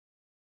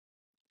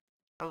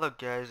Hello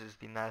guys, it's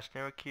the Nodus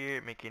here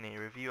making a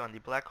review on the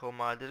black hole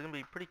mod. This is going to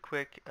be pretty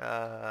quick.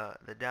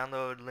 The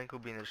download link will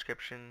be in the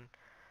description.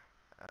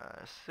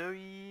 So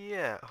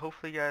yeah,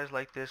 hopefully you guys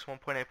like this.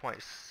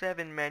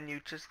 1.8.7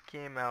 menu just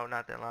came out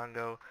not that long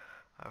ago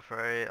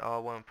for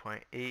all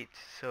 1.8,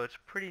 so it's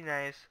pretty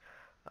nice.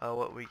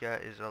 What we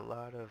got is a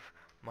lot of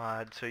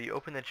mods. So you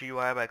open the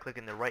GUI by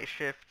clicking the right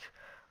shift.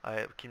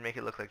 It can make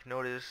it look like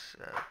Nodus,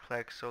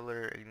 Plex,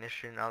 Solar,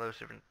 Ignition, all those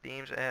different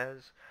themes it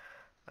has.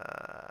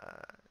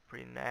 Uh,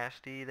 Pretty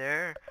nasty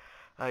there.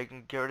 You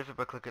can get rid of it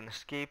by clicking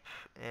escape,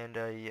 and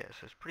yeah,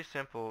 so it's pretty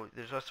simple.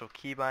 There's also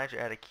keybinds. You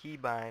add a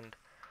keybind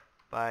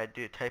by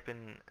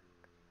typing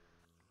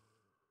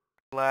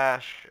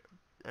slash,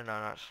 no,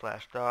 not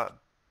slash, dot,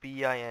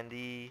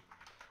 bind,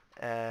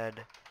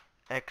 add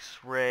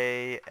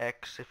x-ray,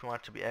 x if you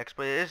want it to be x,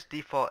 but it is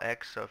default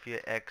x, so if you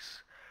hit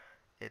x,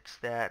 it's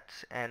that,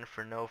 N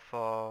for no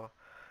fall,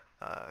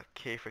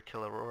 K for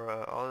kill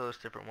aurora, all those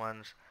different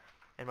ones.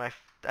 And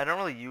I don't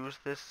really use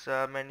this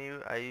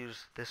menu. I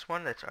use this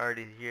one that's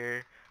already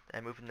here.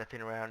 I'm moving the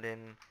thing around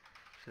in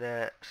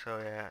so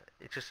yeah,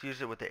 it just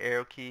use it with the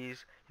arrow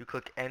keys. You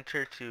click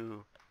enter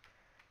to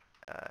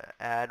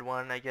add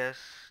one, I guess,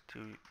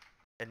 to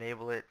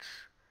enable it.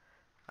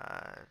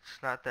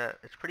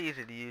 It's pretty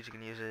easy to use. You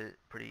can use it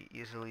pretty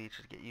easily.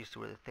 Just get used to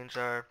where the things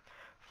are.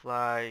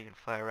 Fly, you can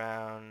fly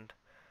around.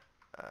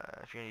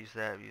 If you're gonna use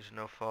that, use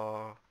no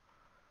fall.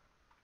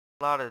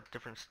 A lot of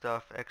different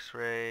stuff.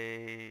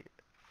 X-ray,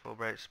 full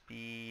bright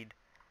speed,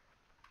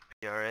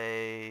 PRA,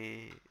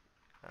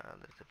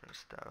 there's different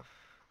stuff.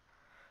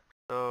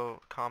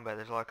 So combat,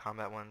 there's a lot of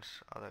combat ones.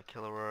 All that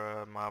Kill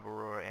Aurora, Mob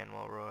Aurora,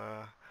 Animal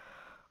Aurora,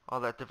 all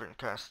that different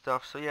kind of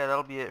stuff. So yeah,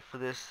 that'll be it for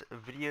this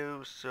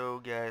video. So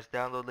guys,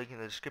 download link in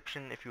the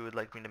description if you would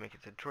like me to make a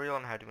tutorial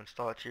on how to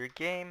install it to your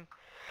game.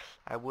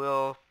 I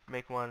will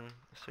make one.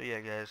 So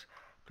yeah guys,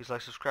 please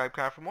like, subscribe,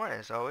 comment for more, and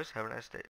as always, have a nice day.